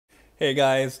Hey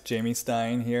guys, Jamie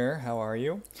Stein here. How are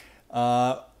you?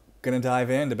 Gonna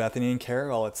dive into Bethenny and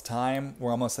Carole. It's time.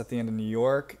 We're almost at the end of New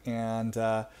York, and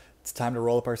it's time to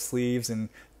roll up our sleeves and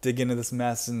dig into this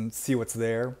mess and see what's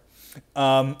there.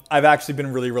 I've actually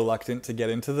been really reluctant to get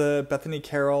into the Bethenny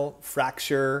Carole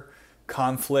fracture,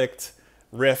 conflict,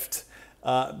 rift.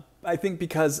 I think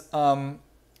because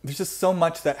there's just so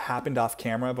much that happened off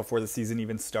camera before the season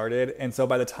even started, and so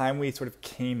by the time we sort of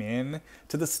came in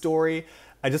to the story,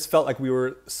 I just felt like we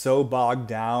were so bogged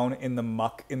down in the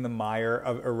muck, in the mire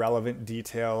of irrelevant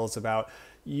details about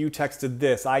you texted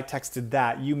this, I texted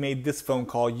that, you made this phone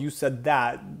call, you said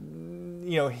that,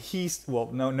 he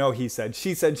said,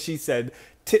 she said,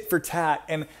 tit for tat.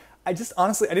 And I just,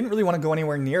 honestly, I didn't really want to go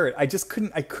anywhere near it. I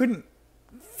couldn't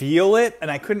feel it,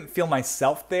 and I couldn't feel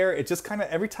myself there. It just kind of,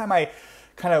 every time I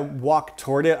kind of walked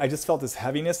toward it, I just felt this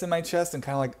heaviness in my chest and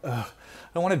kind of like, ugh, I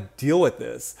don't want to deal with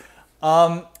this.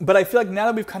 But I feel like now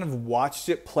that we've kind of watched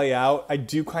it play out, I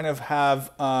do kind of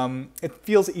have, it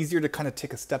feels easier to kind of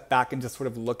take a step back and just sort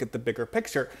of look at the bigger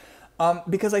picture.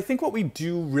 Because I think what we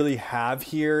do really have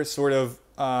here, sort of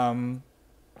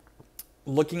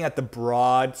looking at the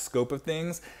broad scope of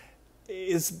things,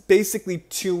 is basically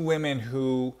two women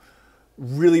who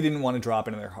really didn't want to drop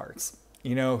into their hearts,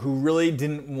 who really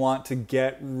didn't want to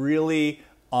get really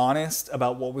honest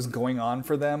about what was going on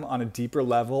for them on a deeper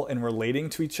level and relating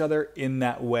to each other in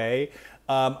that way.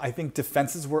 I think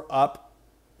defenses were up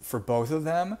for both of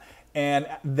them. And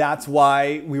that's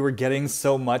why we were getting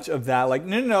so much of that. Like,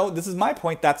 no, this is my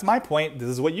point. That's my point. This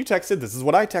is what you texted. This is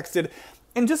what I texted.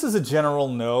 And just as a general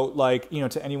note, like,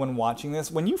 to anyone watching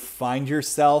this, when you find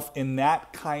yourself in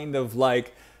that kind of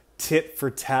like tit for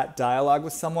tat dialogue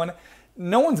with someone,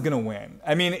 no one's going to win.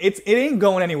 I mean, it ain't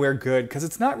going anywhere good because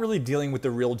it's not really dealing with the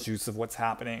real juice of what's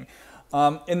happening.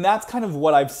 And that's kind of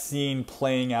what I've seen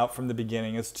playing out from the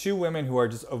beginning, is two women who are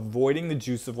just avoiding the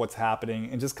juice of what's happening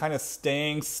and just kind of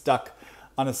staying stuck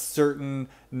on a certain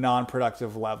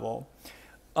non-productive level.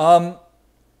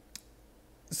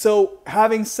 So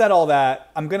having said all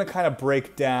that, I'm going to kind of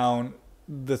break down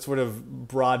the sort of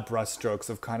broad brushstrokes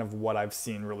of kind of what I've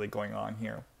seen really going on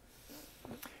here.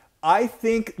 I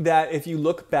think that if you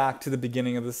look back to the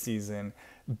beginning of the season,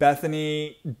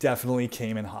 Bethenny definitely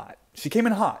came in hot. She came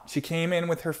in hot. She came in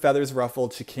with her feathers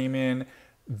ruffled. She came in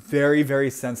very, very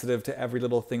sensitive to every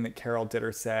little thing that Carole did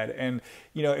or said. And,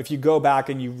 if you go back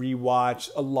and you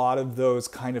rewatch a lot of those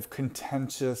kind of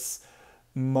contentious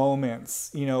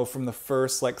moments, from the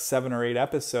first like 7 or 8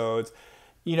 episodes,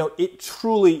 it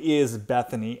truly is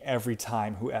Bethenny every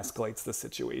time who escalates the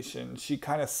situation. She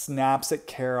kind of snaps at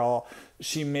Carole.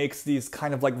 She makes these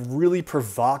kind of like really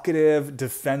provocative,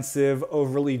 defensive,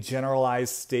 overly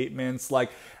generalized statements, like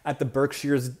at the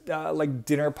Berkshires like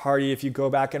dinner party. If you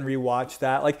go back and rewatch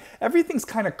that, like everything's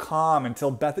kind of calm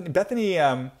until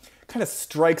Bethenny kind of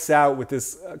strikes out with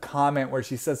this comment where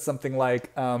she says something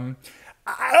like,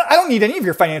 I don't need any of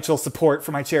your financial support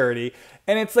for my charity.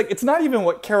 And it's like, it's not even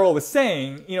what Carole was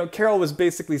saying. Carole was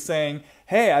basically saying,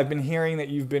 hey, I've been hearing that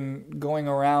you've been going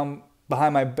around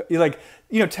behind my,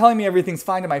 telling me everything's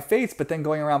fine to my face, but then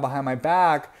going around behind my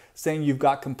back saying you've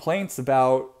got complaints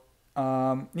about,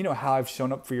 how I've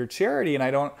shown up for your charity. And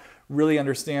I don't really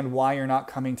understand why you're not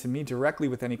coming to me directly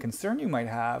with any concern you might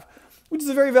have. Which is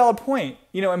a very valid point.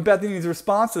 And Bethenny's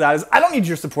response to that is, I don't need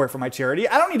your support for my charity.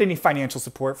 I don't need any financial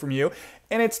support from you.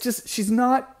 And it's just, she's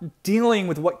not dealing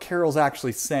with what Carole's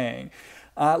actually saying.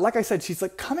 Like I said, she's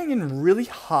like coming in really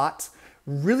hot,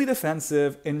 really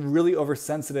defensive, and really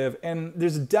oversensitive. And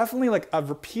there's definitely like a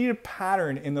repeated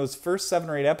pattern in those first 7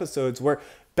 or 8 episodes where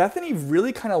Bethenny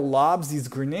really kind of lobs these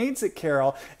grenades at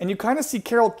Carole, and you kind of see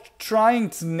Carole trying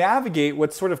to navigate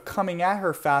what's sort of coming at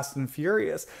her fast and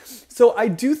furious. So I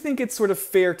do think it's sort of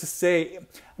fair to say, I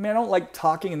mean, I don't like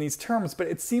talking in these terms, but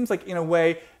it seems like in a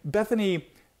way Bethenny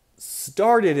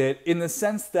started it in the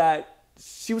sense that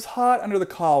she was hot under the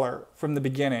collar from the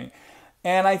beginning.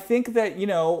 And I think that,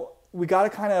 we got to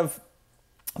kind of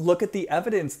look at the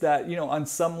evidence that, on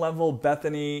some level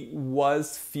Bethenny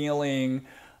was feeling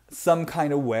some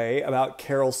kind of way about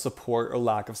Carole's support or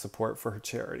lack of support for her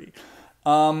charity.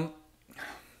 And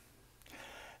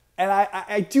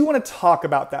I do want to talk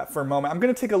about that for a moment. I'm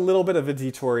going to take a little bit of a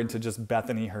detour into just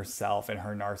Bethenny herself and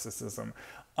her narcissism.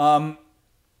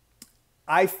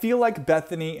 I feel like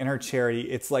Bethenny and her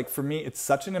charity, it's like, for me, it's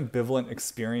such an ambivalent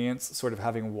experience sort of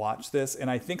having watched this.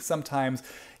 And I think sometimes,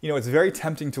 it's very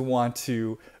tempting to want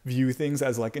to view things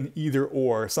as like an either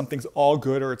or. Something's all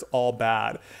good or it's all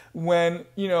bad. When,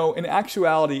 in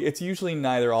actuality, it's usually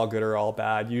neither all good or all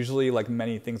bad. Usually like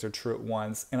many things are true at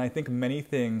once. And I think many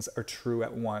things are true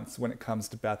at once when it comes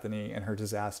to Bethenny and her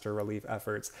disaster relief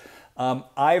efforts.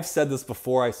 I've said this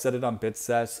before. I said it on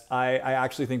Bitsesh. I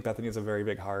actually think Bethenny has a very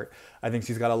big heart. I think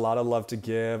she's got a lot of love to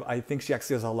give. I think she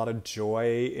actually has a lot of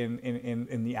joy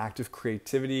in the act of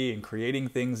creativity and creating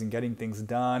things and getting things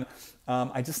done.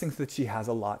 I just think that she has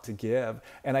a lot to give.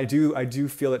 And I do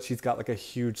feel that she's got like a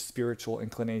huge spiritual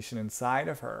inclination inside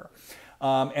of her.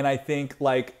 And I think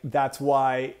like that's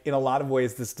why in a lot of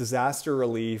ways this disaster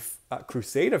relief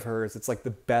crusade of hers, it's like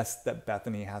the best that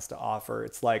Bethenny has to offer.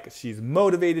 It's like she's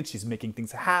motivated, she's making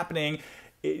things happening,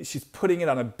 she's putting it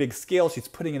on a big scale, she's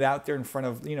putting it out there in front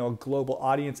of a global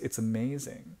audience. It's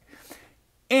amazing.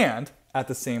 And at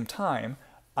the same time,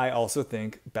 I also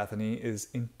think Bethenny is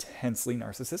intensely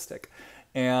narcissistic.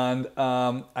 And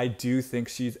I do think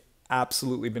she's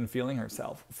absolutely been feeling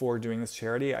herself for doing this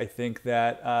charity. I think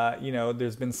that,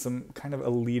 there's been some kind of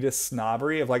elitist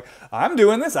snobbery of like, I'm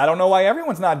doing this. I don't know why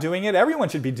everyone's not doing it. Everyone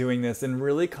should be doing this. And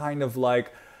really kind of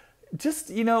like,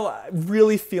 just,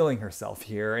 really feeling herself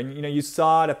here. And, you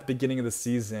saw it at the beginning of the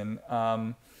season.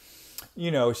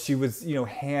 She was,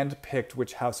 handpicked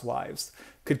which housewives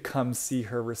could come see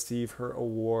her receive her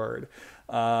award,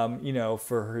 for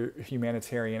her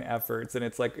humanitarian efforts. And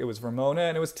it's like, it was Ramona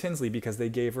and it was Tinsley because they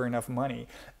gave her enough money.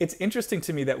 It's interesting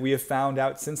to me that we have found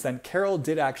out since then, Carole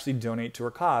did actually donate to her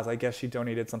cause. I guess she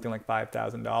donated something like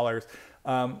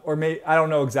 $5,000. Or maybe, I don't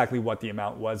know exactly what the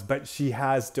amount was, but she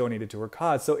has donated to her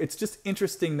cause. So it's just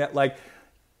interesting that like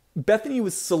Bethenny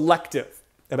was selective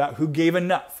about who gave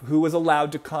enough, who was allowed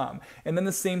to come. And then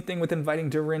the same thing with inviting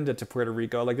Dorinda to Puerto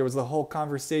Rico. Like there was a whole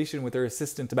conversation with her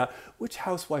assistant about which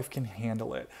housewife can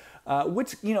handle it.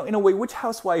 In a way, which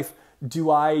housewife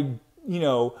do I,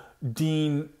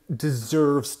 deem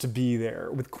deserves to be there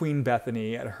with Queen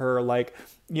Bethenny at her, on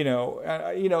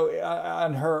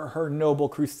her noble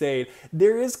crusade.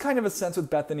 There is kind of a sense with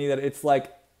Bethenny that it's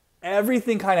like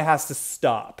everything kind of has to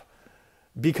stop,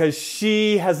 because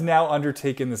she has now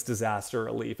undertaken this disaster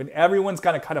relief and everyone's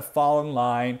got to kind of fall in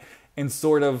line and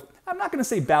sort of, I'm not going to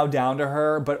say bow down to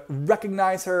her, but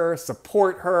recognize her,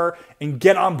 support her, and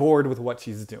get on board with what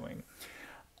she's doing.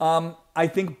 I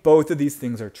think both of these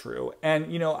things are true.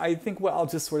 And, I think what I'll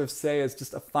just sort of say is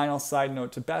just a final side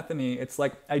note to Bethenny. It's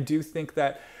like, I do think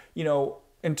that,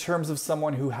 in terms of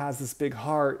someone who has this big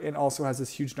heart and also has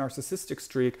this huge narcissistic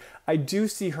streak, I do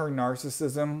see her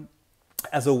narcissism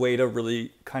as a way to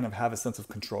really kind of have a sense of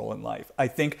control in life. I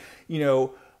think,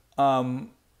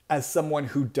 as someone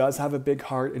who does have a big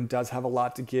heart and does have a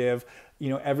lot to give,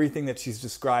 everything that she's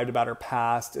described about her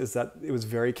past is that it was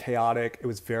very chaotic. It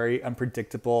was very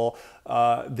unpredictable.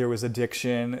 There was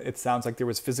addiction. It sounds like there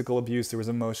was physical abuse. There was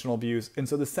emotional abuse. And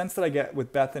so the sense that I get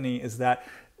with Bethenny is that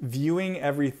viewing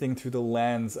everything through the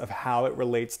lens of how it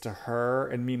relates to her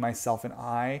and me, myself, and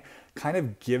I kind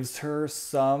of gives her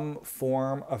some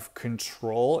form of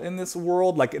control in this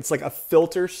world. Like it's like a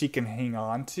filter she can hang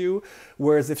on to.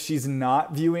 Whereas if she's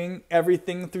not viewing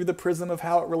everything through the prism of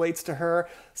how it relates to her,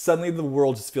 suddenly the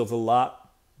world just feels a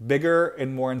lot bigger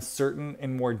and more uncertain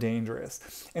and more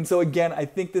dangerous. And so again, I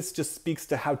think this just speaks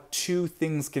to how two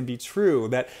things can be true,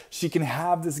 that she can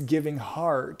have this giving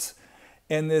heart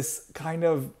and this kind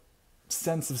of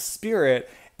sense of spirit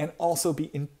and also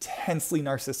be intensely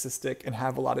narcissistic and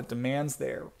have a lot of demands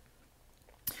there.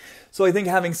 So I think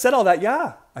having said all that,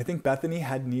 yeah, I think Bethenny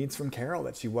had needs from Carole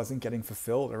that she wasn't getting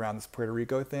fulfilled around this Puerto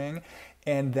Rico thing.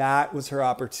 And that was her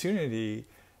opportunity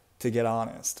to get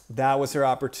honest. That was her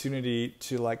opportunity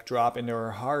to like drop into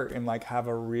her heart and like have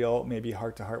a real maybe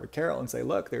heart to heart with Carole and say,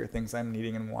 look, there are things I'm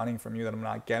needing and wanting from you that I'm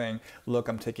not getting. Look,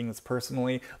 I'm taking this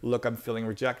personally. Look, I'm feeling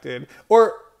rejected.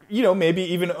 Or, maybe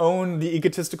even own the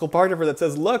egotistical part of her that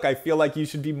says, look, I feel like you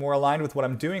should be more aligned with what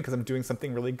I'm doing because I'm doing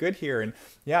something really good here. And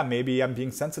yeah, maybe I'm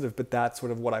being sensitive, but that's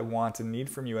sort of what I want and need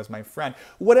from you as my friend.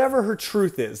 Whatever her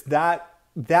truth is,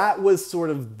 that was sort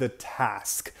of the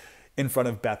task in front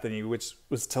of Bethenny, which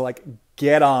was to like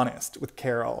get honest with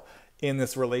Carole in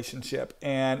this relationship.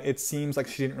 And it seems like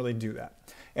she didn't really do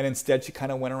that. And instead she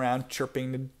kind of went around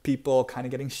chirping to people, kind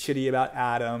of getting shitty about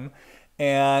Adam.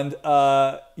 And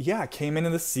came into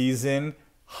the season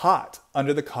hot,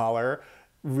 under the collar,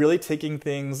 really taking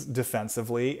things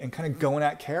defensively and kind of going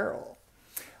at Carole.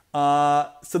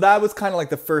 So that was kind of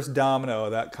like the first domino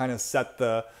that kind of set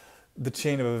the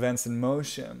chain of events in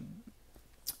motion.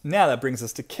 Now that brings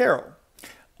us to Carole.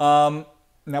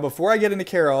 Now, before I get into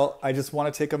Carole, I just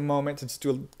want to take a moment to just do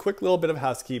a quick little bit of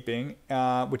housekeeping,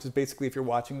 which is basically if you're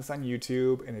watching this on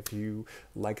YouTube and if you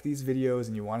like these videos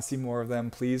and you want to see more of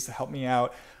them, please help me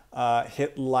out.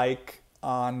 Hit like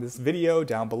on this video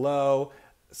down below,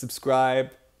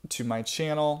 subscribe to my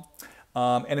channel.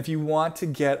 And if you want to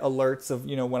get alerts of,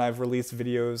 when I've released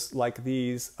videos like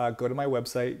these, go to my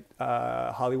website,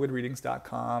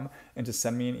 hollywoodreadings.com, and just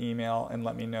send me an email and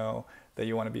let me know that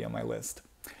you want to be on my list.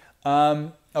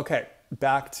 Okay,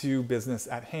 back to business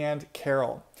at hand.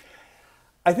 Carole.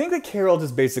 I think that Carole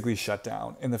just basically shut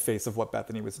down in the face of what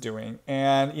Bethenny was doing.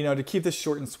 And, to keep this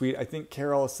short and sweet, I think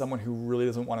Carole is someone who really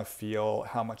doesn't want to feel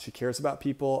how much she cares about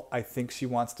people. I think she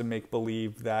wants to make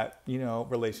believe that,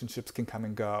 relationships can come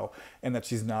and go and that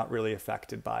she's not really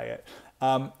affected by it.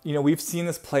 We've seen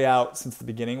this play out since the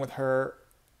beginning with her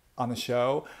on the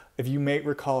show. If you may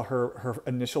recall her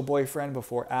initial boyfriend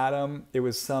before Adam, it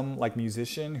was some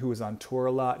musician who was on tour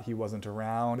a lot. He wasn't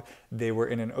around. They were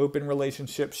in an open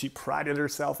relationship. She prided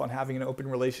herself on having an open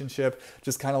relationship,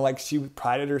 just kind of like she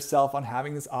prided herself on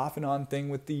having this off and on thing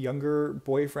with the younger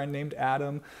boyfriend named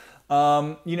Adam.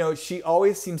 She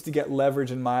always seems to get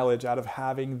leverage and mileage out of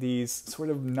having these sort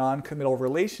of non-committal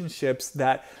relationships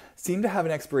that seem to have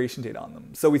an expiration date on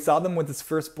them. So we saw them with this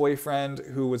first boyfriend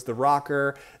who was the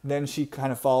rocker. Then she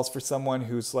kind of falls for someone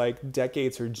who's like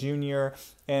decades her junior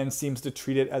and seems to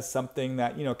treat it as something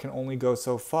that, can only go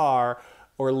so far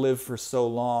or live for so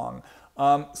long.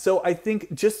 So I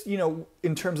think just,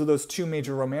 in terms of those two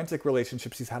major romantic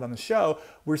relationships he's had on the show,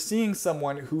 we're seeing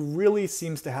someone who really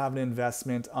seems to have an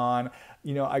investment on,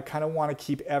 I kind of want to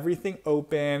keep everything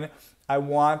open. I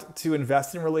want to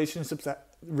invest in relationships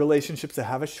that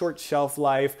have a short shelf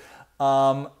life,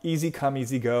 easy come,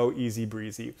 easy go, easy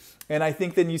breezy. And I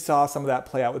think then you saw some of that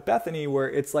play out with Bethenny, where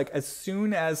it's like as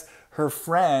soon as her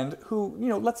friend, who,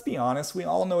 let's be honest, we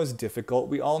all know is difficult,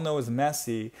 we all know is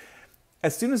messy,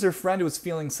 as soon as her friend was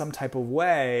feeling some type of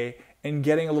way and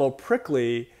getting a little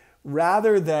prickly,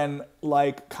 rather than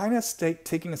kind of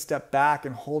taking a step back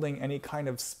and holding any kind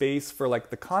of space for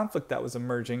the conflict that was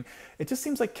emerging, it just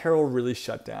seems like Carole really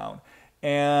shut down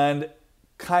and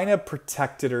kind of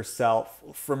protected herself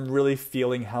from really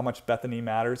feeling how much Bethenny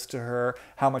matters to her,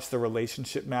 how much the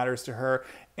relationship matters to her,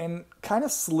 and kind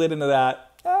of slid into that,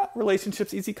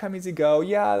 relationships, easy come, easy go.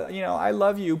 Yeah, I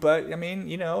love you, but I mean,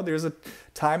 there's a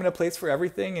time and a place for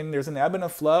everything, and there's an ebb and a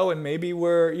flow, and maybe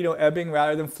we're, ebbing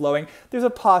rather than flowing. There's a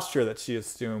posture that she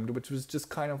assumed, which was just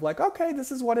kind of like, okay,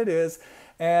 this is what it is.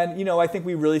 And, I think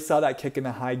we really saw that kick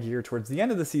into high gear towards the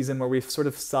end of the season, where we sort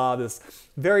of saw this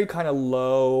very kind of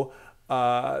low,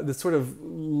 this sort of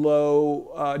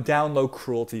down low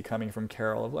cruelty coming from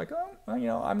Carole of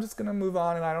I'm just going to move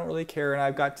on and I don't really care and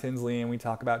I've got Tinsley and we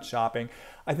talk about shopping.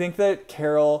 I think that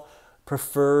Carole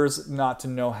prefers not to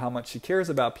know how much she cares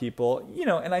about people,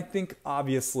 and I think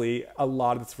obviously a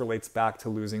lot of this relates back to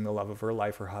losing the love of her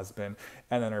life, her husband,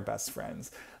 and then her best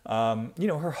friends.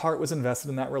 Her heart was invested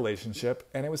in that relationship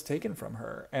and it was taken from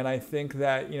her. And I think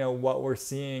that, what we're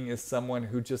seeing is someone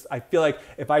who just, I feel like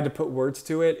if I had to put words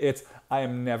to it, it's, I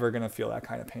am never going to feel that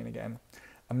kind of pain again.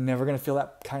 I'm never going to feel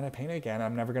that kind of pain again.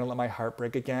 I'm never going to let my heart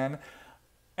break again.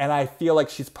 And I feel like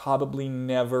she's probably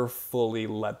never fully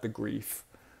let the grief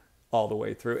all the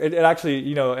way through. It actually,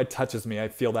 it touches me. I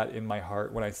feel that in my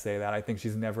heart when I say that. I think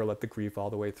she's never let the grief all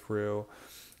the way through.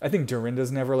 I think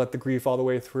Dorinda's never let the grief all the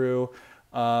way through.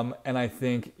 And I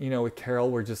think, with Carole,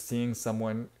 we're just seeing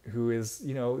someone who is,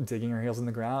 digging her heels in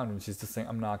the ground, and she's just saying,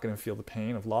 I'm not going to feel the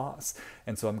pain of loss.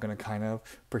 And so I'm going to kind of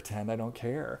pretend I don't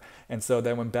care. And so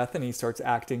then when Bethenny starts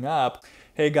acting up,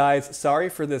 hey guys, sorry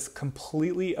for this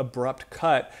completely abrupt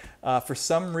cut. For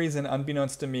some reason,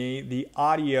 unbeknownst to me, the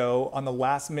audio on the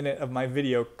last minute of my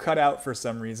video cut out for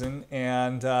some reason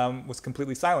and was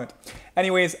completely silent.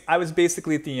 Anyways, I was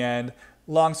basically at the end.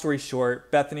 Long story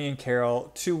short, Bethenny and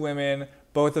Carole, two women,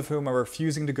 both of whom are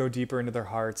refusing to go deeper into their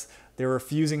hearts. They're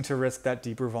refusing to risk that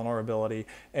deeper vulnerability,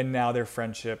 and now their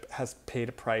friendship has paid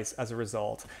a price as a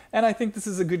result. And I think this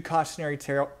is a good cautionary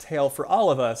tale for all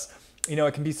of us.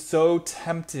 It can be so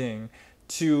tempting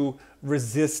to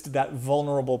resist that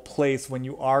vulnerable place when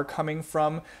you are coming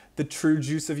from the true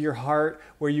juice of your heart,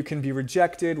 where you can be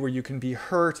rejected, where you can be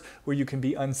hurt, where you can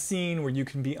be unseen, where you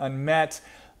can be unmet.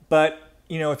 But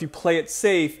if you play it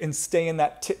safe and stay in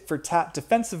that tit-for-tat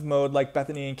defensive mode like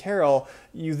Bethenny and Carole,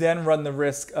 you then run the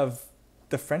risk of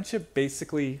the friendship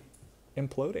basically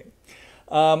imploding.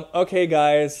 Okay,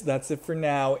 guys, that's it for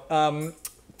now.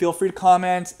 Feel free to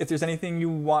comment. If there's anything you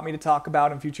want me to talk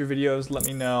about in future videos, let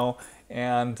me know.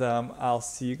 And I'll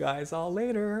see you guys all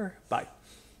later. Bye.